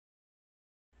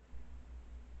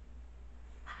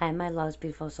Hi, my loves,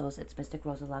 beautiful souls. It's Mystic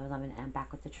Rose 1111, and I'm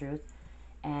back with the truth.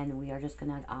 And we are just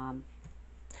gonna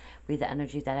read the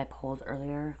energy that I pulled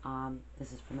earlier.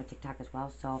 This is from a TikTok as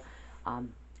well. So,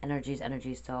 energy is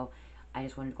energy. So, I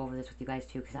just wanted to go over this with you guys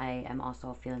too, because I am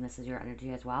also feeling this is your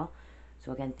energy as well.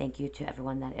 So again, thank you to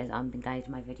everyone that is been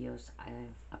guiding my videos. I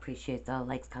appreciate the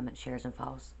likes, comments, shares, and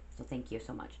follows. So thank you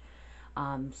so much.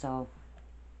 So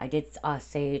I did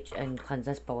sage and cleanse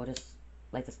this, but we'll just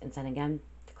light this incense again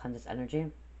to cleanse this energy.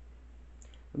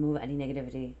 Remove any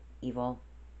negativity, evil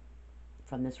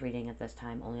from this reading at this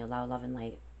time. Only allow love and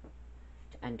light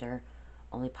to enter.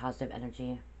 Only positive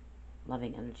energy,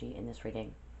 loving energy in this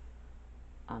reading.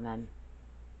 Amen.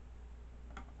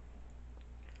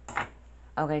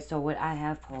 Okay, so what I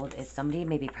have pulled is somebody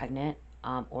may be pregnant,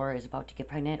 or is about to get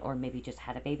pregnant, or maybe just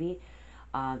had a baby.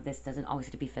 This doesn't always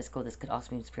have to be physical. This could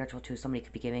also be spiritual too. Somebody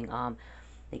could be giving,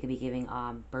 they could be giving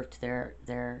birth to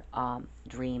their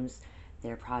dreams,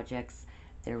 their projects,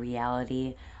 their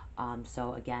reality.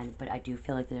 So again, but I do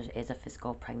feel like there is a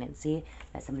physical pregnancy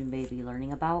that somebody may be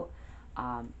learning about.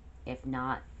 If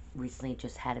not, recently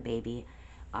just had a baby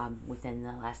within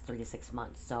the last 3 to 6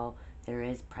 months. So there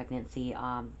is pregnancy,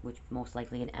 which most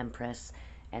likely an empress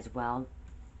as well.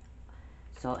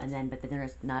 So, and then, but then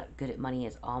there's not good at money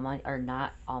is all money, or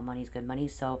not all money is good money.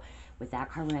 So with that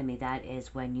card, when I made that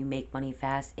is when you make money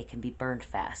fast, it can be burned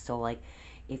fast. So like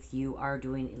if you are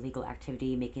doing illegal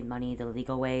activity, making money the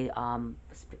legal way,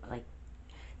 like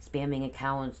spamming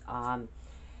accounts,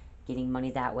 getting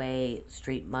money that way,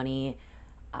 street money,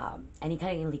 any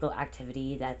kind of illegal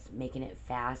activity that's making it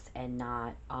fast and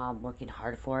not working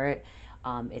hard for it,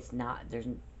 it's not, there's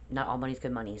not all money's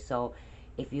good money. So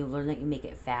if you learn that you make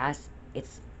it fast,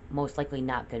 it's most likely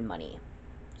not good money.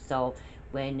 So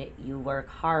when you work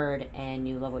hard and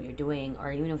you love what you're doing,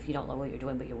 or even if you don't love what you're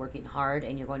doing, but you're working hard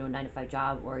and you're going to a 9 to 5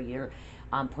 job, or you're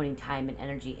putting time and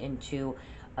energy into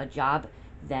a job,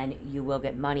 then you will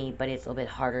get money, but it's a little bit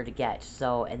harder to get.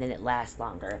 So, and then it lasts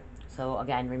longer. So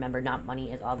again, remember, not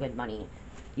money is all good money.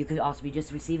 You could also be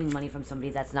just receiving money from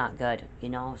somebody that's not good, you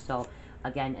know? So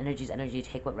again, energy is energy.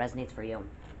 Take what resonates for you.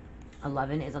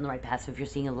 11 is on the right path. So if you're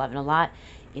seeing 11 a lot,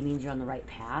 it means you're on the right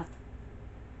path,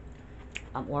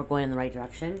 or going in the right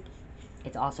direction.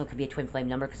 It also could be a twin flame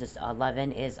number, because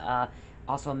 11 is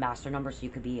also a master number, so you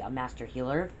could be a master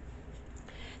healer.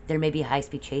 There may be a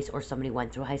high-speed chase, or somebody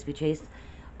went through a high-speed chase.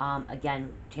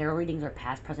 Again, tarot readings are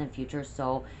past, present, future,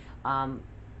 so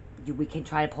we can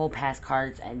try to pull past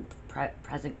cards and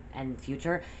present and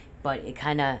future, but it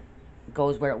kind of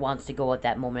goes where it wants to go at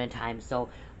that moment in time. So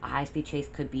a high-speed chase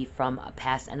could be from a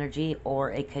past energy,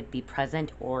 or it could be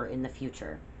present or in the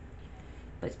future.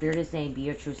 But Spirit is saying, be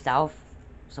your true self.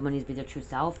 Someone needs to be their true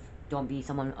self. Don't be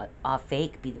someone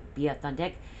fake. Be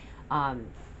authentic.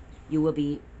 People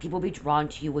will be drawn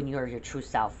to you when you're your true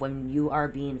self. When you are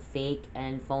being fake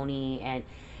and phony and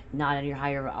not in your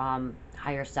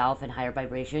higher self and higher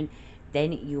vibration,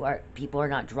 then people are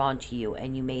not drawn to you,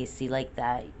 and you may see like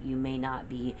that. You may not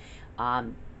be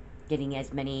getting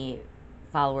as many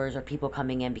followers or people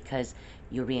coming in because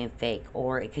you're being fake,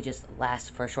 or it could just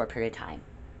last for a short period of time.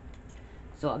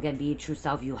 So again, be your true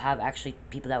self. You have actually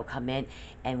people that will come in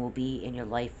and will be in your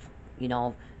life, you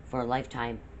know, for a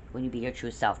lifetime. When you be your true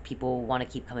self, people want to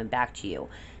keep coming back to you.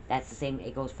 That's the same,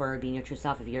 it goes for being your true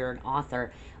self. If you're an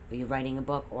author, or you're writing a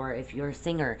book, or if you're a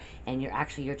singer and you're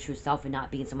actually your true self and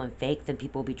not being someone fake, then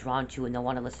people will be drawn to you, and they'll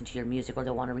want to listen to your music, or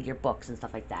they'll want to read your books and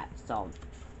stuff like that. So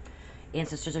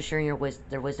ancestors are sharing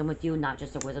their wisdom with you, not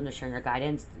just their wisdom, they're sharing their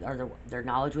guidance or their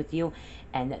knowledge with you,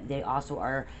 and they also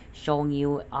are showing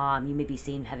you, you may be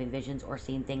seeing, having visions, or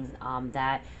seeing things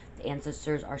that the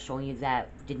ancestors are showing you that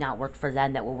did not work for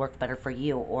them, that will work better for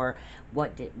you, or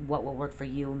what will work for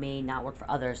you may not work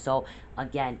for others. So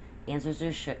again,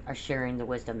 ancestors are sharing the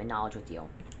wisdom and knowledge with you.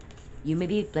 You may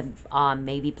be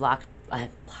maybe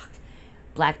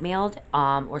blackmailed,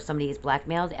 or somebody is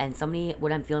blackmailed, and somebody,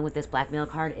 what I'm feeling with this blackmail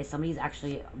card is somebody's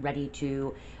actually ready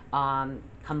to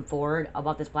come forward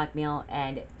about this blackmail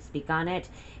and speak on it,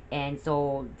 and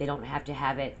so they don't have to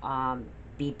have it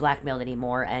be blackmailed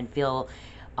anymore and feel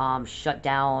shut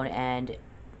down and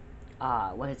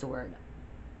what is the word,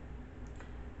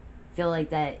 feel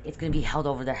like that it's going to be held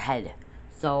over their head.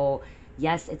 So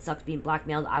yes, it sucks being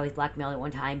blackmailed. I was blackmailed at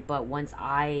one time, but once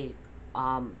I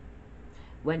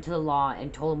went to the law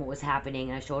and told them what was happening,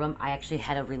 and I showed them, I actually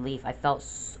had a relief. I felt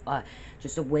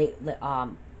just the weight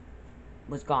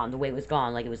was gone. The weight was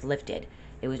gone, like it was lifted.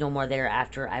 It was no more there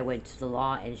after I went to the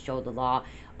law and showed the law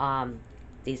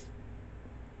these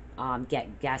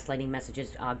get gaslighting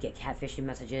messages, get catfishing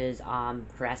messages,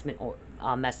 harassment, or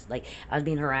like I was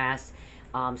being harassed,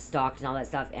 stalked and all that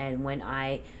stuff. And when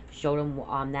I showed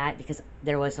them that, because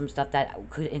there was some stuff that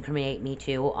could incriminate me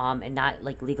too, and not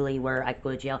like legally where I could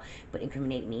go to jail, but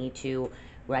incriminate me to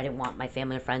where I didn't want my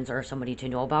family or friends or somebody to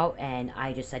know about. And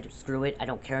I just said, screw it, I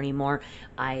don't care anymore.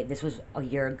 This was a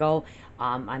year ago.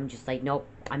 I'm just like, nope,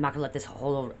 I'm not gonna let this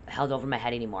held over my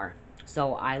head anymore.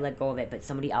 So I let go of it. But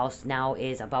somebody else now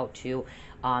is about to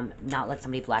not let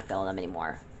somebody blackmail them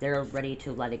anymore. They're ready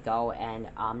to let it go and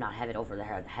not have it over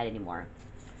their head anymore.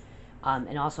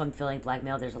 And also, I'm feeling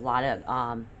blackmail. There's a lot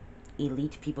of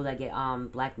elite people that get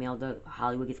blackmailed.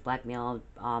 Hollywood gets blackmailed.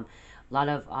 A lot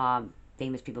of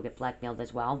famous people get blackmailed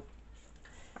as well.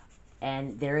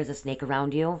 And there is a snake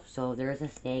around you. So there is a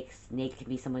snake. Snake can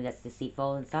be someone that's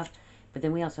deceitful and stuff. But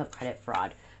then we also have credit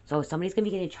fraud. So somebody's going to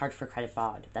be getting charged for credit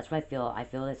fraud. That's what I feel. I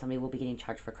feel that somebody will be getting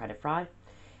charged for credit fraud.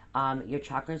 Your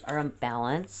chakras are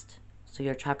unbalanced. So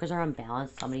your chakras are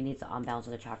unbalanced. Somebody needs to unbalance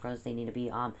the chakras. They need to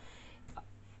be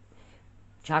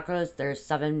chakras. There's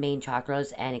 7 main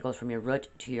chakras, and it goes from your root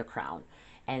to your crown.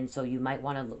 And so you might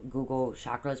want to Google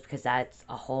chakras, because that's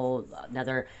a whole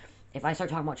another. If I start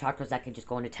talking about chakras, that could just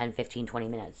go into 10, 15, 20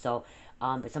 minutes. So,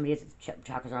 but somebody's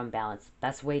chakras are unbalanced.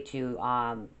 Best way to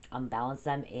unbalance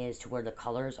them is to wear the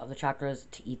colors of the chakras,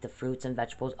 to eat the fruits and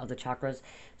vegetables of the chakras.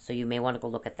 So you may want to go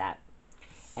look at that.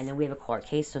 And then we have a court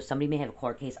case. So somebody may have a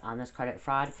court case on this credit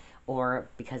fraud, or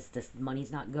because this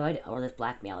money's not good, or this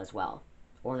blackmail as well,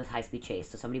 or this high-speed chase.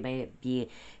 So somebody may be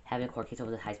having a court case over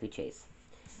the high-speed chase.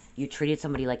 You treated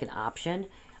somebody like an option.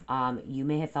 You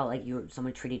may have felt like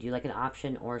someone treated you like an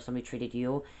option, or somebody treated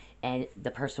you and the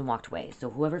person walked away. So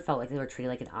whoever felt like they were treated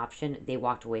like an option, they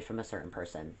walked away from a certain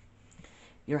person.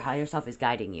 Your higher self is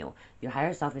guiding you. Your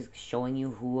higher self is showing you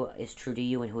who is true to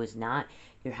you and who is not.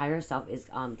 Your higher self is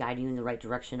guiding you in the right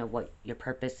direction of what your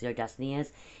purpose, your destiny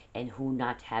is, and who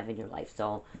not to have in your life.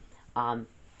 So,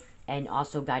 and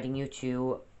also guiding you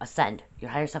to ascend. Your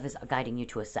higher self is guiding you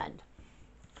to ascend.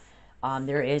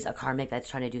 There is a karmic that's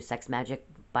trying to do sex magic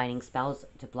binding spells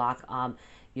to block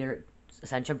your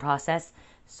ascension process.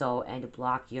 So, and to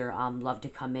block your love to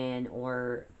come in,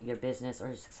 or your business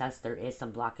or success. There is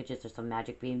some blockages. There's some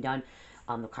magic being done.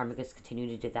 The karmic is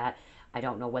continuing to do that. I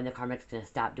don't know when the karmic's going to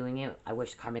stop doing it. I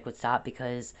wish the karmic would stop,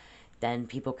 because then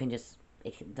people can just,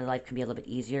 their life can be a little bit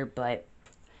easier. But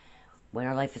when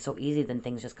our life is so easy, then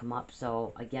things just come up.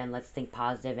 So again, let's think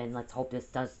positive, and let's hope this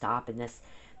does stop, and this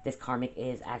karmic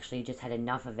is actually just had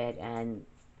enough of it, and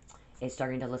is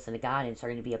starting to listen to God, and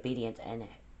starting to be obedient, and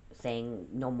saying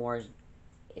no more,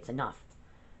 it's enough.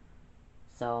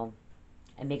 So,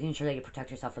 and making sure that you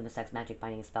protect yourself from the sex magic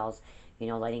binding spells,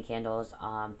 lighting candles,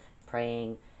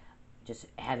 praying, just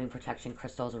having protection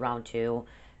crystals around too,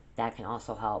 that can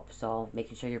also help. So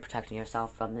making sure you're protecting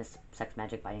yourself from this sex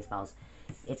magic binding spells.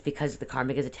 It's because the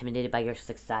karmic is intimidated by your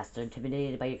success. They're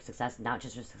intimidated by your success, not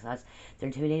just your success. They're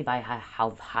intimidated by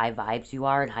how high vibes you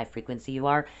are and high frequency you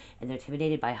are. And they're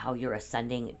intimidated by how you're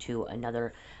ascending to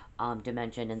another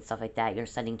dimension and stuff like that. You're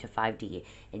ascending to 5D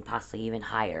and possibly even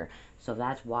higher. So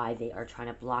that's why they are trying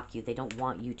to block you. They don't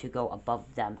want you to go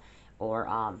above them,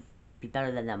 or be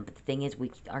better than them. But the thing is,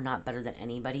 we are not better than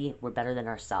anybody. We're better than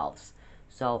ourselves.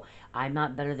 So I'm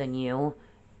not better than you,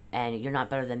 and you're not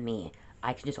better than me.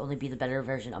 I can just only be the better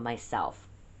version of myself.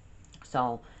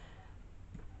 So,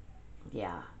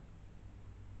 yeah.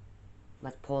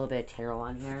 Let's pull a bit of tarot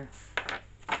on here.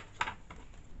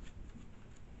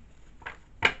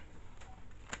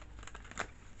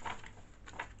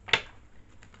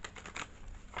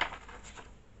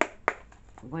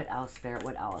 What else, Spirit?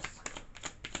 What else?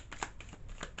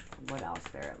 What else,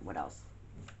 Spirit? What else?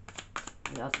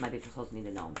 What else my beautiful souls need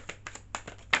to know?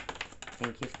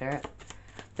 Thank you, Spirit.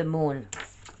 The moon.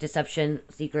 Deception,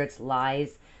 secrets,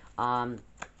 lies,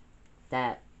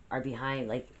 that are behind,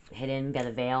 like, hidden by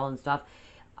the veil and stuff.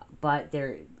 But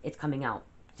it's coming out.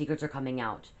 Secrets are coming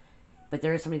out. But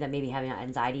there is somebody that may be having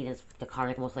anxiety, and the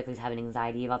karmic most likely is having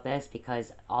anxiety about this,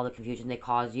 because all the confusion they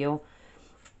cause you.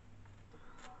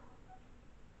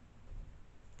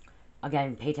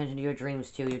 Again, pay attention to your dreams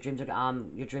too. Your dreams are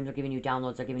giving you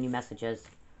downloads. They're giving you messages.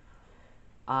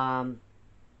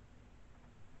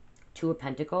 Two of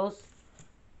Pentacles.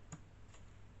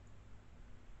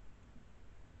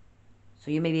 So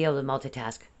you may be able to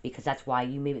multitask, because that's why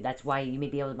you may be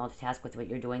able to multitask with what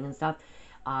you're doing and stuff.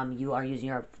 You are using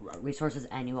your resources,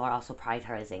 and you are also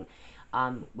prioritizing.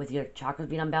 With your chakras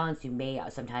being unbalanced, you may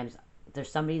sometimes,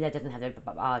 there's somebody that doesn't have their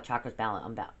chakras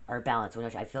balanced,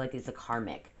 which I feel like is a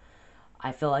karmic.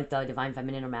 I feel like the divine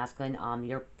feminine or masculine,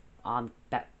 your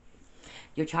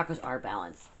chakras are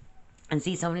balanced. And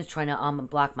see, someone is trying to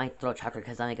block my throat chakra,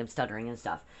 because I'm stuttering and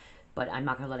stuff. But I'm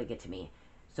not going to let it get to me.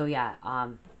 So yeah,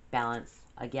 balance.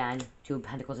 Again, Two of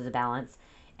Pentacles is a balance.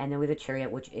 And then with the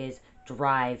Chariot, which is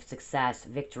drive, success,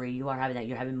 victory. You are having that.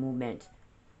 You're having movement.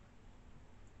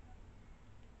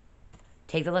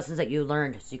 Take the lessons that you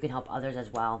learned so you can help others as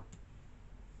well.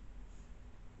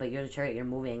 But you're the Chariot. You're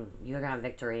moving. You're going to have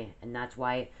victory. And that's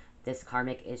why this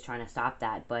karmic is trying to stop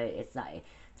that. But it's not.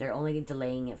 They're only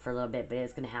delaying it for a little bit. But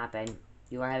it's going to happen.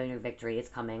 You are having your victory. It's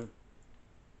coming.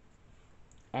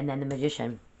 And then the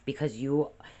Magician. Because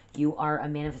you are a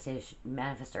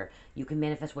manifester. You can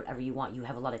manifest whatever you want. You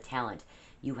have a lot of talent.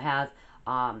 You have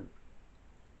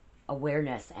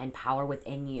awareness and power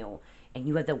within you. And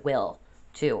you have the will,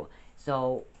 too.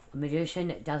 So, a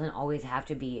Magician doesn't always have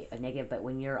to be a negative. But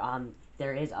when you're,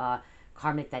 there is a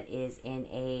karmic that is in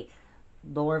a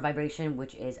lower vibration,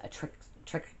 which is a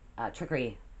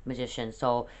trickery magician.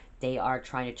 So, they are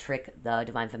trying to trick the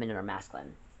divine feminine or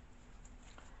masculine.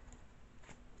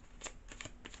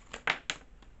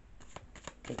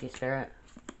 Thank you, Spirit.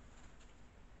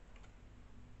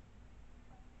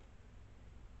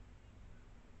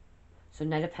 So,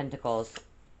 Knight of Pentacles.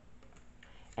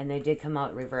 And they did come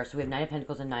out reversed. So, we have Knight of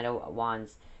Pentacles and Knight of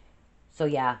Wands. So,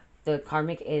 yeah. The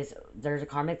karmic is... There's a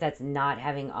karmic that's not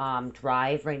having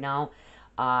drive right now.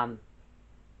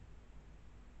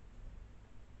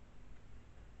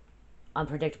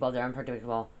 Unpredictable. They're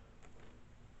unpredictable.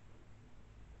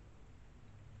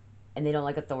 And they don't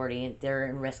like authority. They're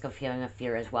in risk of feeling a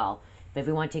fear as well. But if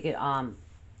we want to take it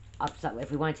upside,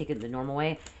 if we want to take it the normal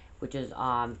way, which is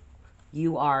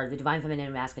you are the divine feminine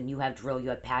and masculine, you have drill, you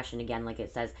have passion again, like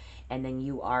it says, and then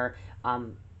you are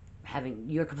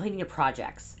you're completing your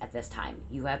projects at this time.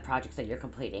 You have projects that you're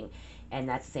completing, and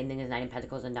that's the same thing as Knight of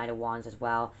Pentacles and Knight of Wands as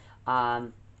well.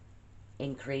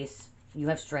 Increase. You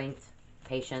have strength,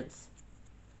 patience.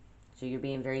 So you're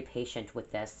being very patient with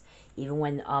this. Even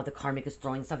when the karmic is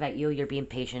throwing stuff at you, you're being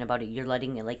patient about it. You're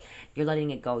letting it, you're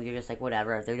letting it go. You're just like,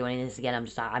 whatever. If they're doing this again,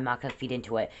 I'm not going to feed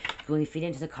into it. When we feed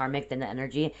into the karmic, then the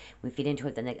energy, when we feed into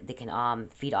it, then they can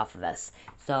feed off of us.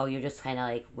 So you're just kind of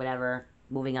like, whatever,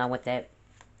 moving on with it.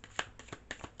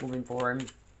 Moving forward.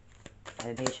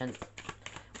 Having patience.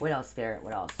 What else, Spirit?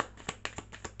 What else?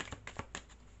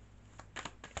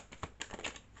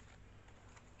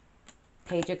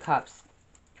 Page of Cups.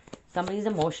 Somebody's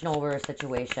emotional over a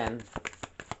situation.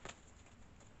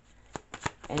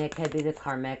 And it could be the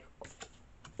karmic.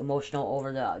 Emotional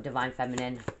over the divine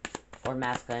feminine or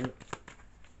masculine.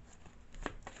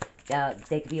 Yeah,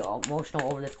 they could be emotional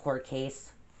over this court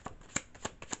case.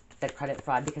 The credit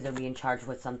fraud because they're being charged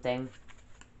with something.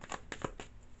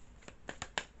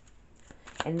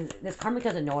 And this karmic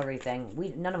doesn't know everything.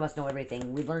 None of us know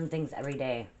everything. We learn things every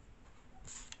day.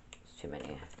 It's too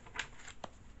many.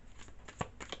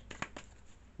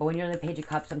 But when you're in the Page of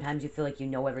Cups, sometimes you feel like you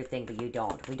know everything, but you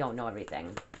don't. We don't know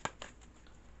everything.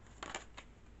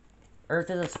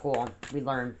 Earth is a school. We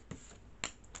learn.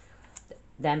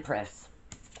 The Empress.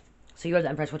 So you're the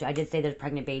Empress, which I did say there's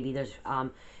pregnant baby. There's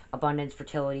abundance,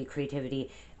 fertility, creativity,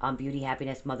 beauty,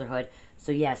 happiness, motherhood.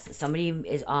 So yes, somebody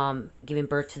is giving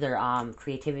birth to their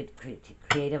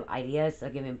creative ideas.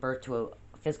 They're giving birth to a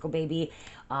physical baby.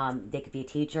 They could be a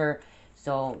teacher.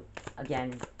 So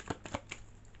again,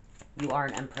 you are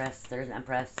an Empress. There's an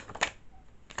Empress.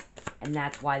 And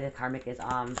that's why the karmic is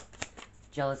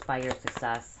jealous by your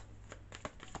success.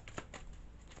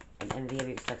 And envy of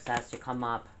your success to come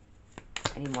up.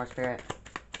 Any more, Spirit?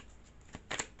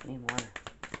 Any more?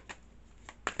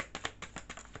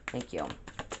 Thank you.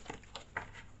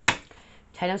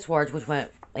 Ten of Swords, which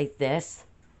went like this.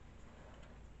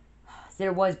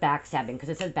 There was backstabbing, because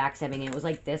it says backstabbing, and it was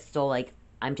like this, so like,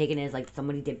 I'm taking it as like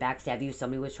somebody did backstab you.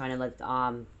 Somebody was trying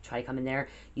to try to come in there.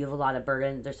 You have a lot of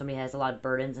burdens. There's somebody has a lot of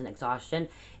burdens and exhaustion,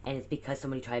 and it's because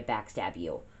somebody tried to backstab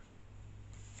you.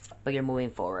 But you're moving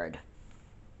forward.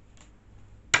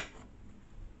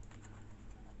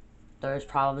 There's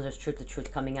problems. There's truth. The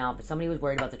truth coming out. But somebody was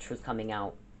worried about the truth coming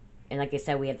out. And like I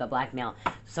said, we have the blackmail.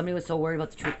 Somebody was so worried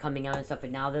about the truth coming out and stuff. But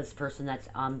now this person that's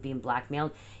being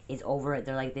blackmailed is over it.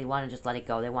 They're like, they want to just let it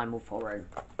go. They want to move forward.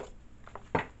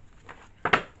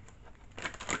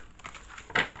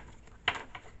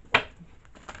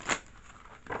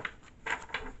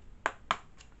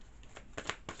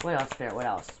 What else, Spirit? What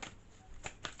else?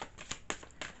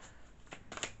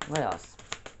 What else?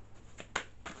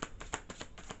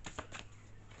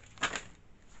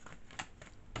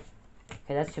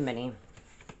 Okay, that's too many.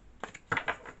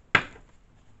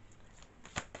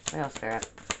 What else, Spirit?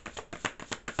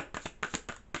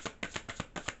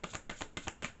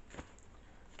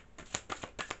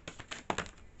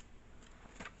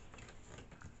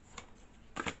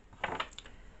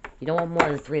 You don't want more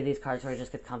than 3 of these cards or it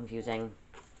just gets confusing.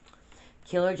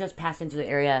 Killer just passed into the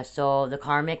area, so the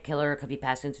karmic killer could be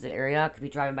passing into the area, could be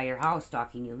driving by your house,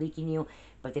 stalking you, leaking you,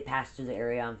 but they passed through the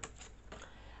area.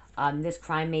 This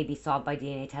crime may be solved by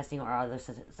DNA testing or other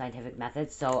scientific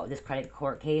methods. So this credit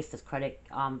court case, this credit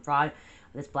fraud,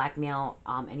 this blackmail,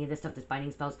 any of this stuff, this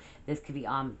binding spells, this could be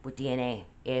with DNA.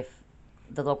 If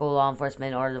the local law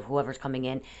enforcement or whoever's coming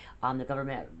in, the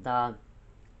government, the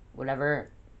whatever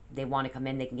they want to come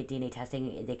in, they can get DNA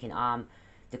testing. They can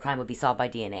the crime would be solved by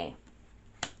DNA,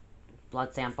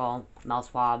 blood sample, mouth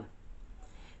swab,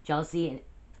 jealousy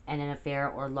and an affair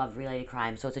or love related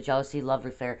crime. So it's a jealousy, love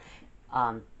affair.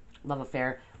 Love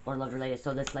affair or love related.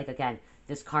 So this, like, again,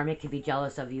 this karmic could be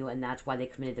jealous of you, and that's why they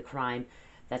committed the crime.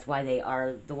 That's why they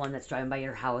are the one that's driving by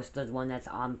your house, the one that's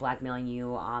blackmailing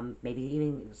you, maybe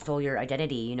even stole your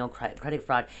identity, you know, credit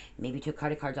fraud, maybe took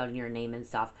credit cards out in your name and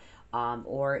stuff,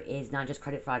 or is not just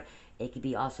credit fraud. It could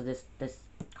be also this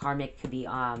karmic could be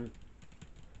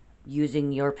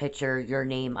using your picture, your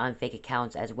name on fake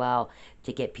accounts as well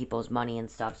to get people's money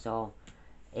and stuff. So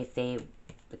if the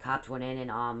cops went in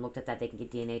and looked at that, they can get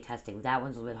DNA testing. That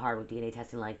one's a little bit hard with DNA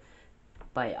testing, like,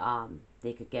 but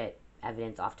they could get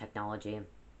evidence off technology.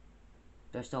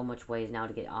 There's so much ways now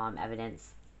to get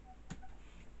evidence.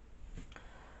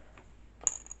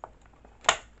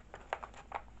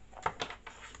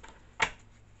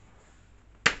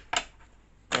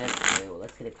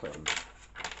 Let's get a clue.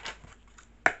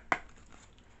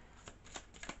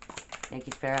 Thank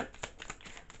you, Spirit.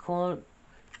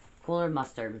 Cooler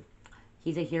Mustard.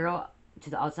 He's a hero to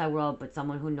the outside world, but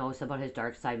someone who knows about his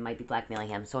dark side might be blackmailing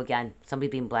him. So again, somebody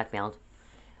being blackmailed.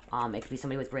 It could be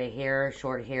somebody with gray hair,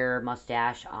 short hair,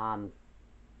 mustache,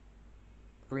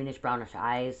 greenish, brownish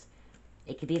eyes.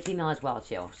 It could be a female as well,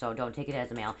 too. So don't take it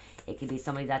as a male. It could be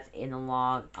somebody that's in the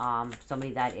law,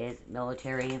 somebody that is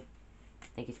military.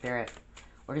 Thank you, Spirit.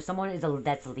 Or just someone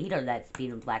that's a leader that's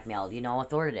being blackmailed, you know,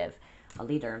 authoritative, a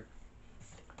leader.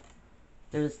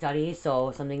 There's a study,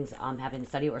 so something's happening to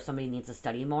study, or somebody needs to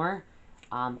study more,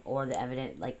 or the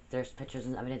evidence, like there's pictures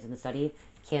and evidence in the study.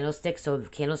 Candlestick, so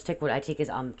candlestick, what I take is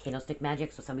candlestick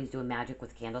magic, so somebody's doing magic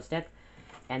with candlestick.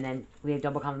 And then we have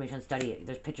double confirmation study.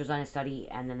 There's pictures on a study,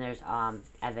 and then there's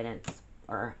evidence,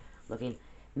 or looking.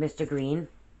 Mr. Green,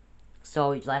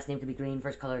 so his last name could be Green,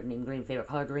 first color name Green, favorite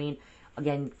color Green.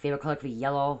 Again, favorite color could be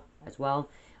yellow as well.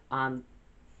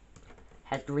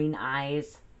 Has green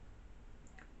eyes.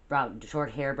 Brown,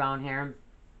 short hair, brown hair.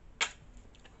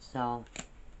 So,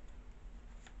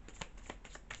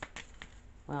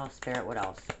 what else, Spirit? What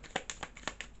else?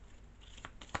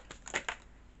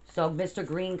 So, Mr.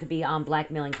 Green could be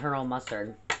blackmailing Colonel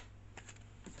Mustard.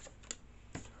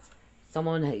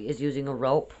 Someone is using a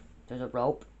rope. There's a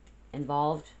rope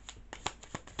involved.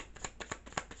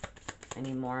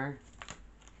 Any more?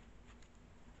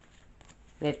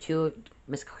 We have two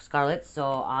Miss Scarlet,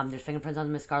 so there's fingerprints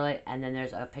on Miss Scarlet, and then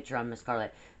there's a picture on Miss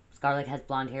Scarlet. Scarlet has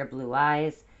blonde hair, blue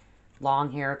eyes,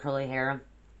 long hair, curly hair.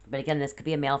 But again, this could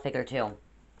be a male figure too.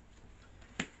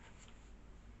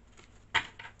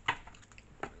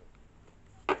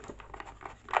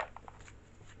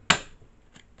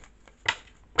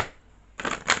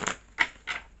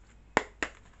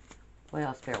 What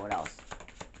else, Spirit? What else?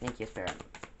 Thank you, Spirit.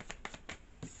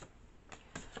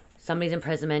 Somebody's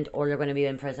imprisonment, or they're going to be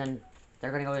in prison. They're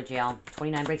going to go to jail.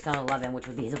 29 breaks down 11, which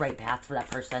would be the right path for that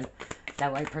person.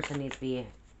 That right person needs to be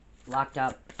locked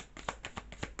up,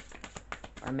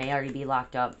 or may already be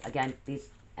locked up. Again, these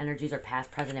energies are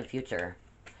past, present, and future.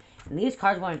 And these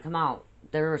cards wanted to come out.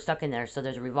 They were stuck in there. So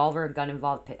there's a revolver, a gun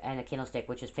involved, and a candlestick,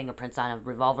 which is fingerprints on a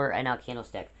revolver and a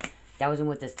candlestick. That was in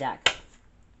with this deck.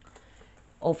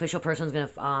 Official person's going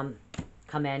to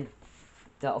come in.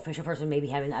 The official person may be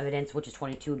having evidence, which is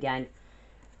 22 again.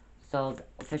 So the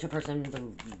official person, the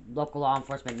local law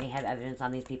enforcement, may have evidence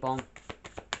on these people.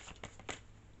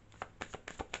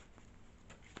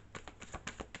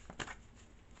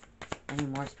 Any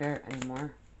more, Spirit? Any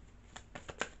more?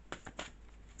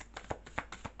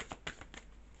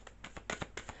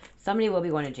 Somebody will be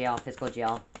going to jail, physical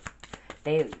jail.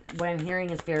 What I'm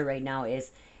hearing in Spirit right now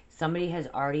is somebody has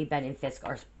already been in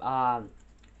physical or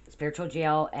spiritual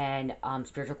jail and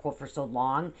spiritual court for so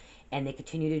long, and they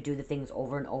continue to do the things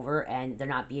over and over, and they're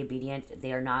not being obedient.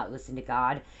 They are not listening to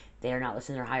God. They are not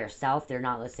listening to their higher self. They're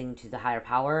not listening to the higher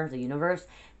power, the universe.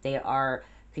 They are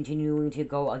continuing to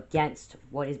go against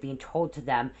what is being told to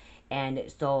them, and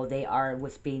so they are,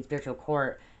 with being spiritual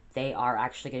court, they are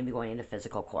actually going to be going into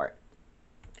physical court,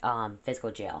 physical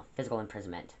jail, physical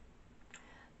imprisonment.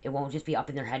 It won't just be up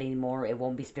in their head anymore. It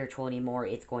won't be spiritual anymore.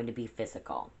 It's going to be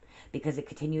physical. Because it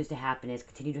continues to happen. It's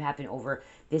continued to happen over.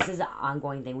 This is an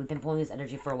ongoing thing. We've been pulling this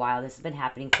energy for a while. This has been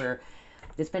happening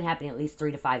at least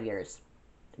 3 to 5 years.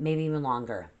 maybe even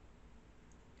longer.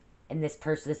 And this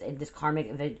person, this karmic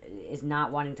is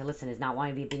not wanting to listen, is not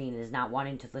wanting to be obedient, is not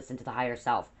wanting to listen to the higher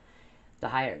self, the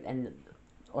higher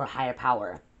or higher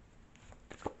power.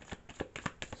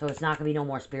 So it's not going to be no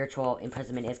more spiritual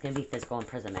imprisonment. It's going to be physical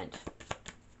imprisonment,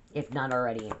 if not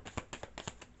already.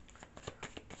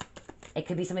 It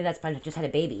could be somebody that's just had a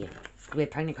baby. We have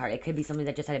a pregnant card. It could be somebody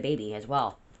that just had a baby as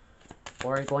well,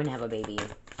 or is going to have a baby.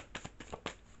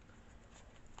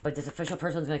 But this official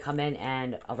person is going to come in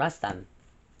and arrest them.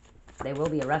 They will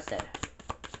be arrested.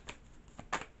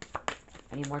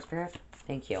 Any more, Spirit?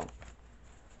 Thank you.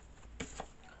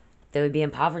 They would be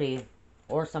in poverty,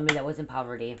 or somebody that was in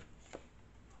poverty.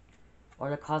 Or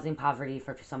they're causing poverty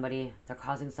for somebody. They're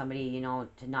causing somebody, you know,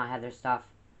 to not have their stuff.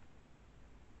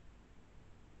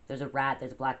 There's a rat.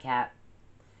 There's a black cat.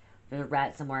 There's a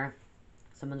rat somewhere.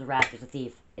 Someone's a rat. There's a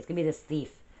thief. It's going to be this thief.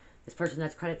 This person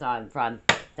that's credit from.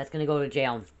 That's going to go to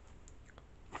jail.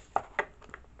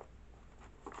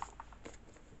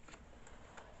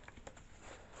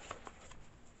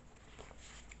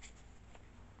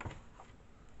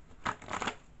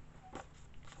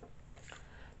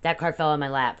 That card fell in my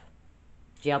lap.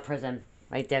 Jail, prison.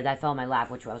 Right there. That fell in my lap,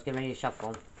 which I was getting ready to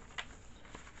shuffle.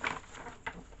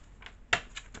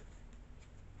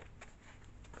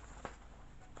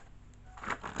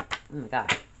 Oh my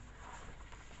God.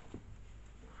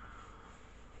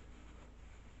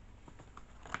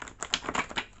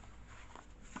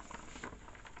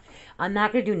 I'm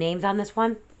not going to do names on this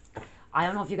one. I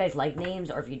don't know if you guys like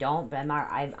names or if you don't, but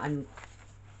I'm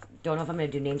don't know if I'm going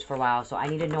to do names for a while, so I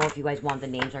need to know if you guys want the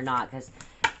names or not, because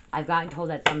I've gotten told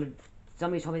that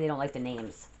somebody told me they don't like the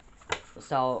names.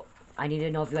 So I need to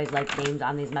know if you guys like names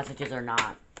on these messages or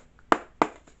not.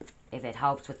 If it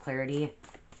helps with clarity,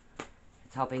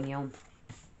 it's helping you.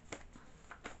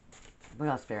 What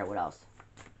else, Spirit? What else?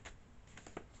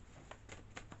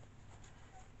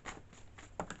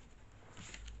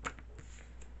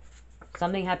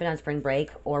 Something happened on spring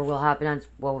break, or will happen on,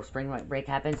 well, spring break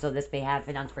happened, so this may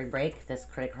happen on spring break. This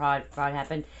credit fraud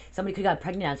happened. Somebody could have got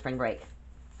pregnant on spring break.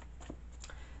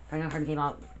 Pregnant card came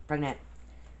out, pregnant.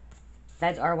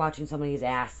 Feds are watching somebody's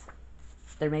ass.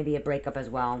 There may be a breakup as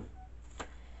well.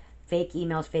 Fake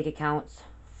emails, fake accounts.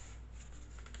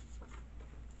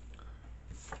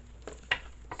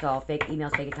 So fake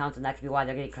emails, fake accounts, and that could be why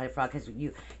they're getting credit fraud, because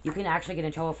you can actually get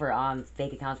in trouble for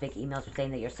fake accounts, fake emails, for saying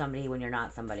that you're somebody when you're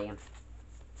not somebody.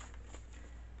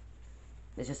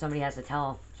 It's just somebody has to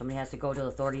tell. Somebody has to go to the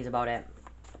authorities about it.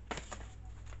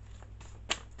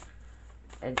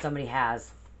 And somebody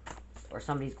has. Or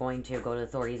somebody's going to go to the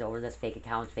authorities over this fake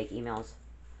accounts, fake emails.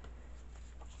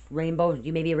 Rainbow.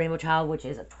 You may be a rainbow child, which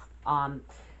is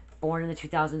born in the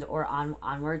 2000s or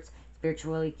onwards.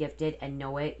 Spiritually gifted and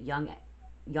know it.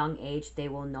 Young age, they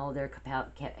will know their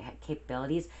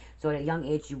capabilities. So at a young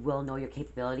age, you will know your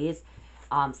capabilities.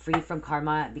 Free from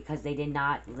karma because they did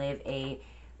not live a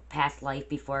past life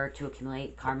before to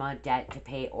accumulate karma, debt to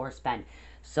pay or spend.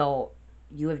 So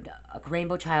you have a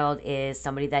rainbow child is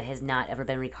somebody that has not ever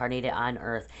been reincarnated on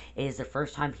Earth. It is their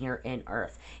first time here in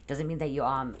Earth. It doesn't mean that you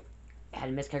had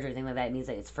a miscarriage or anything like that. It means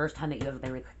that it's the first time that you have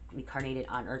been reincarnated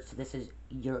on Earth. So this is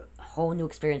your whole new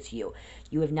experience to you.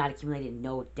 You have not accumulated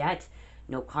no debt,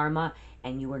 no karma,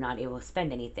 and you were not able to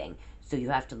spend anything. So you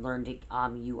have to learn to,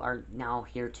 you are now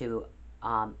here to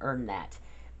earn that.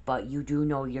 But you do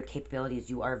know your capabilities.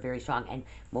 You are very strong. And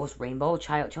most rainbow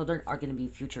children are going to be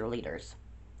future leaders.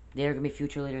 They're going to be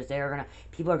future leaders.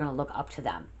 People are going to look up to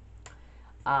them.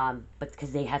 But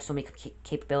because they have so many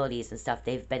capabilities and stuff.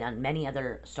 They've been on many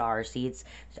other star seeds.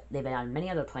 They've been on many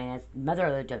other planets,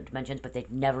 other dimensions, but they've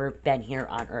never been here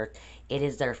on Earth. It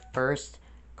is their first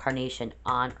incarnation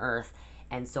on Earth.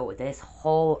 And so this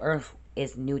whole Earth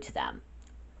is new to them.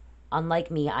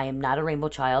 Unlike me, I am not a rainbow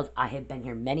child. I have been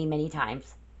here many, many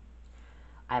times.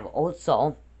 I have an old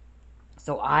soul.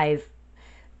 So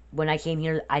when I came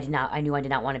here, I knew I did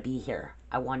not want to be here.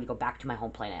 I wanted to go back to my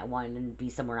home planet. I wanted to be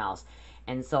somewhere else.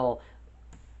 And so,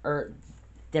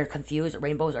 they're confused.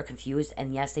 Rainbows are confused.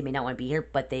 And yes, they may not want to be here,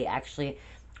 but they actually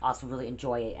also really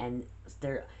enjoy it. And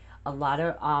a lot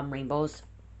of rainbows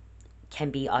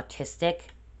can be autistic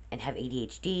and have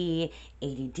ADHD,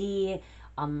 ADD,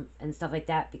 and stuff like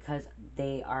that because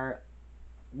they are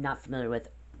not familiar with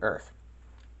Earth.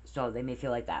 So they may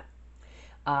feel like that.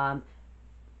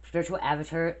 Spiritual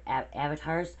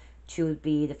avatars to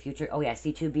be the future. Oh yeah,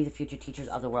 to be the future teachers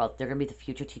of the world. They're going to be the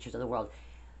future teachers of the world.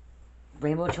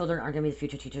 Rainbow children are going to be the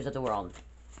future teachers of the world.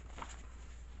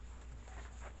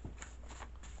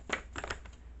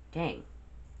 Dang.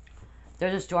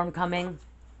 There's a storm coming.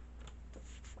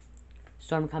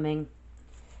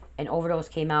 An overdose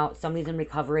came out. Somebody's in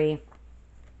recovery.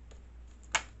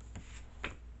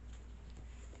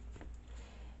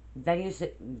 Venusian,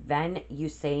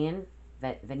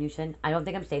 Venusian. I don't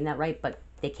think I'm saying that right, but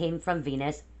they came from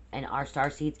Venus and are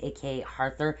starseeds, aka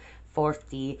Arthur, fourth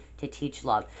D, to teach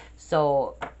love.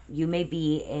 So you may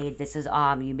be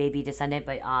you may be descendant,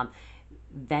 but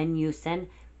Venusian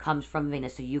comes from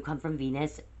Venus. So you come from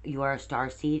Venus. You are a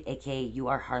starseed, aka you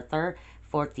are Arthur,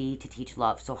 fourth D, to teach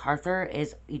love. So Arthur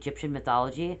is Egyptian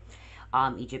mythology,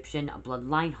 Egyptian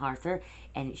bloodline Arthur,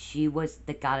 and she was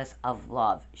the goddess of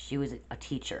love. She was a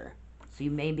teacher. So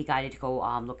you may be guided to go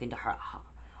look into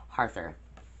Arthur.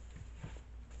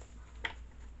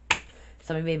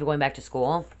 Somebody may be going back to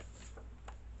school,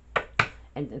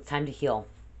 and it's time to heal.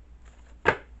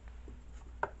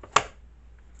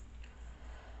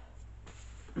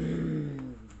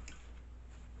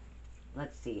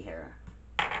 Let's see here.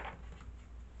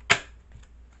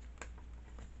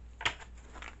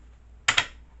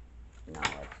 No,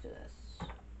 let's do this.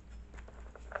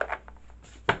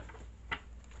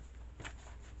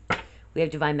 We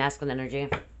have divine masculine energy.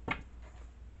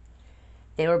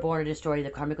 They were born to destroy you. The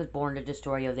Karmic was born to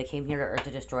destroy you. They came here to Earth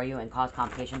to destroy you and cause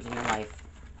complications in your life.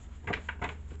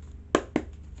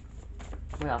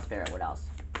 What else, Spirit? What else?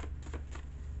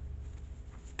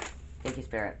 Thank you,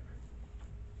 Spirit.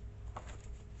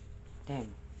 Dang.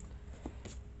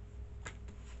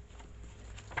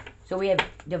 So we have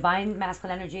divine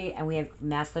masculine energy and we have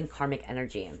masculine karmic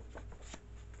energy.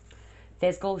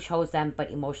 Physical chose them, but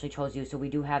emotionally chose you. So we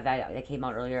do have that. That came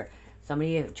out earlier.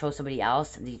 Somebody chose somebody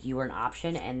else. You were an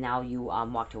option, and now you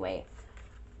walked away.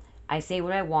 I say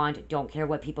what I want. Don't care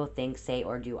what people think, say,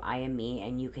 or do. I am me,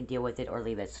 and you can deal with it or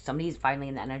leave it. So somebody's finally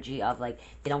in the energy of like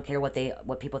they don't care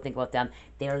what people think about them.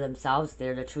 They are themselves.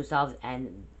 They're their true selves,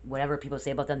 and whatever people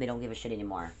say about them, they don't give a shit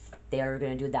anymore. They are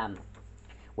gonna do them,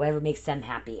 whatever makes them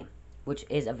happy, which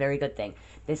is a very good thing.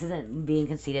 This isn't being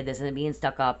conceited. This isn't being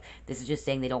stuck up. This is just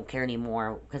saying they don't care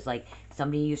anymore. Because, like,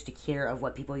 somebody used to care of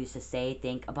what people used to say,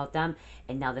 think about them,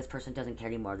 and now this person doesn't care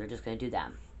anymore. They're just going to do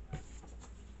them.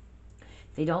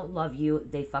 If they don't love you,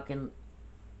 they faking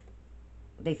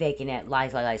it.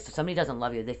 Lies, lies, lies. So somebody doesn't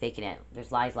love you, they faking it.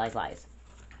 There's lies, lies, lies.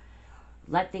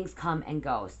 Let things come and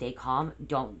go. Stay calm.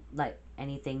 Don't let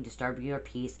anything disturb your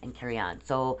peace and carry on.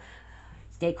 So,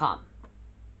 stay calm.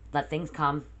 Let things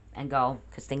come and go,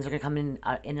 because things are going to come in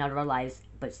and out of our lives,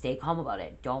 but stay calm about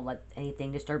it. Don't let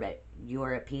anything disturb it. You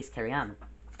are at peace. Carry on.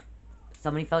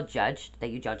 Somebody felt judged,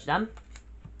 that you judged them.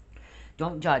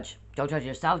 Don't judge. Don't judge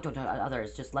yourself. Don't judge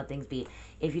others. Just let things be.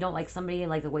 If you don't like somebody and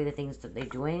like the way the things that they're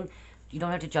doing, you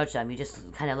don't have to judge them. You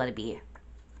just kind of let it be.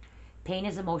 Pain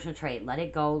is an emotional trait. Let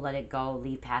it go. Let it go.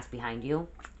 Leave past behind you.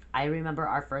 I remember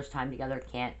our first time together.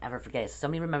 Can't ever forget it. So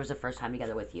somebody remembers the first time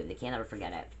together with you. They can't ever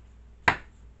forget it.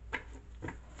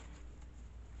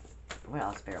 What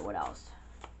else, Spirit? What else?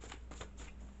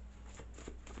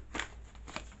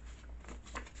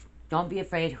 Don't be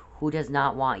afraid who does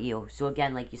not want you. So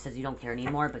again, like you said, you don't care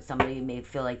anymore, but somebody may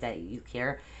feel like that you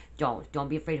care. Don't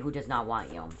be afraid who does not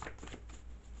want you.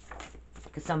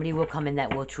 Because somebody will come in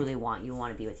that will truly want you,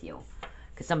 want to be with you.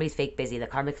 Because somebody's fake busy. The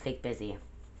Karmic's fake busy.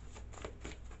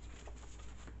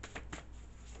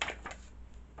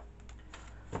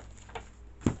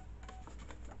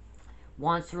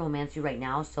 Wants to romance you right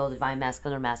now. So the divine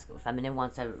masculine or masculine feminine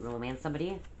wants to romance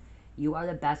somebody. You are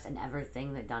the best in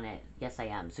everything that done it. Yes, I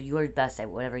am. So you are the best at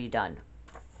whatever you've done.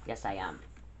 Yes, I am.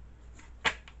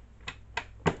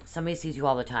 Somebody sees you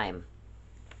all the time.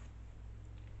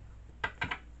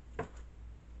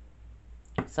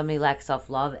 Somebody lacks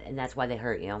self-love, and that's why they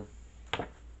hurt you.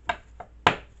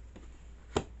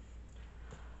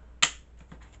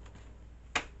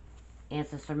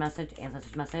 Ancestor message.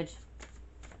 Ancestor message.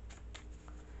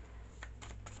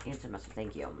 Answer message.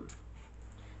 Thank you.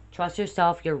 Trust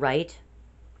yourself. You're right.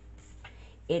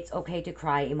 It's okay to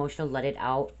cry. Emotional. Let it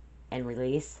out and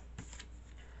release.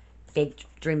 Big.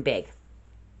 Dream big.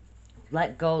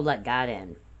 Let go. Let God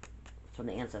in. It's from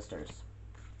the ancestors.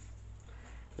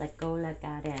 Let go. Let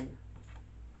God in.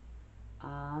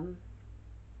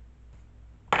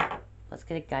 Let's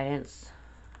get a guidance.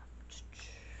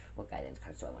 What guidance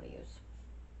cards do I want to use?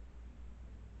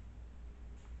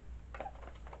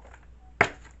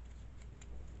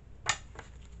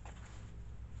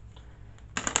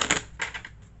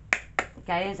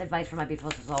 Guidance advice for my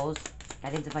beautiful souls.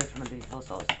 Guidance advice for my beautiful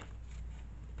souls.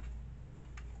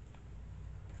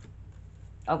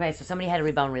 Okay, so somebody had a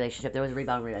rebound relationship. There was a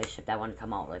rebound relationship. That one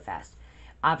come out really fast.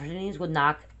 Opportunities will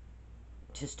knock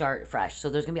to start fresh. So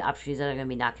there's going to be opportunities that are going to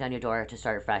be knocking on your door to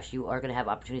start fresh. You are going to have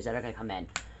opportunities that are going to come in.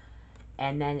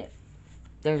 And then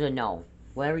there's a no.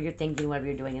 Whatever you're thinking, whatever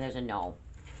you're doing, and there's a no.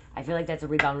 I feel like that's a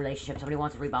rebound relationship. Somebody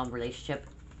wants a rebound relationship.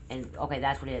 And, okay,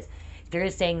 that's what it is. They're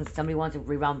just saying somebody wants a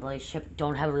rebound relationship.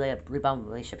 Don't have a rebound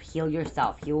relationship. Heal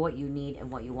yourself. Heal what you need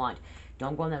and what you want.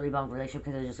 Don't go in that rebound relationship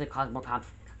because it's just going to cause more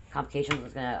complications.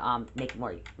 It's going to make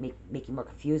you more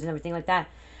confused and everything like that.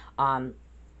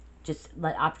 Just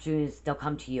let opportunities still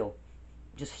come to you.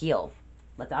 Just heal.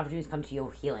 Let the opportunities come to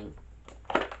you. Healing.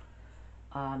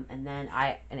 And then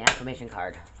an affirmation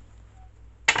card.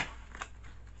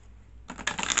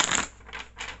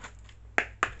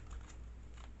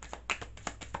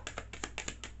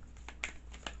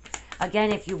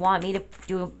 Again, if you want me to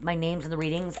do my names in the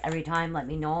readings every time, let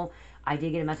me know. I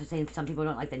did get a message saying some people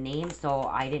don't like the names, so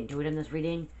I didn't do it in this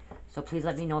reading. So please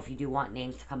let me know if you do want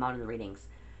names to come out in the readings.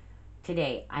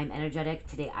 Today, I'm energetic.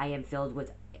 Today, I am filled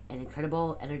with an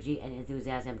incredible energy and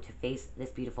enthusiasm to face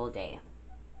this beautiful day.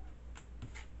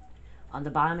 On the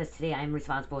bottom is today, I am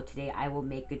responsible. Today, I will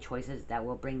make good choices that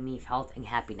will bring me health and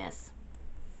happiness.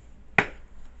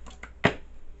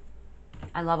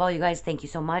 I love all you guys. Thank you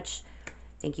so much.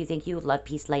 Thank you, thank you. Love,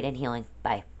 peace, light, and healing.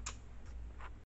 Bye.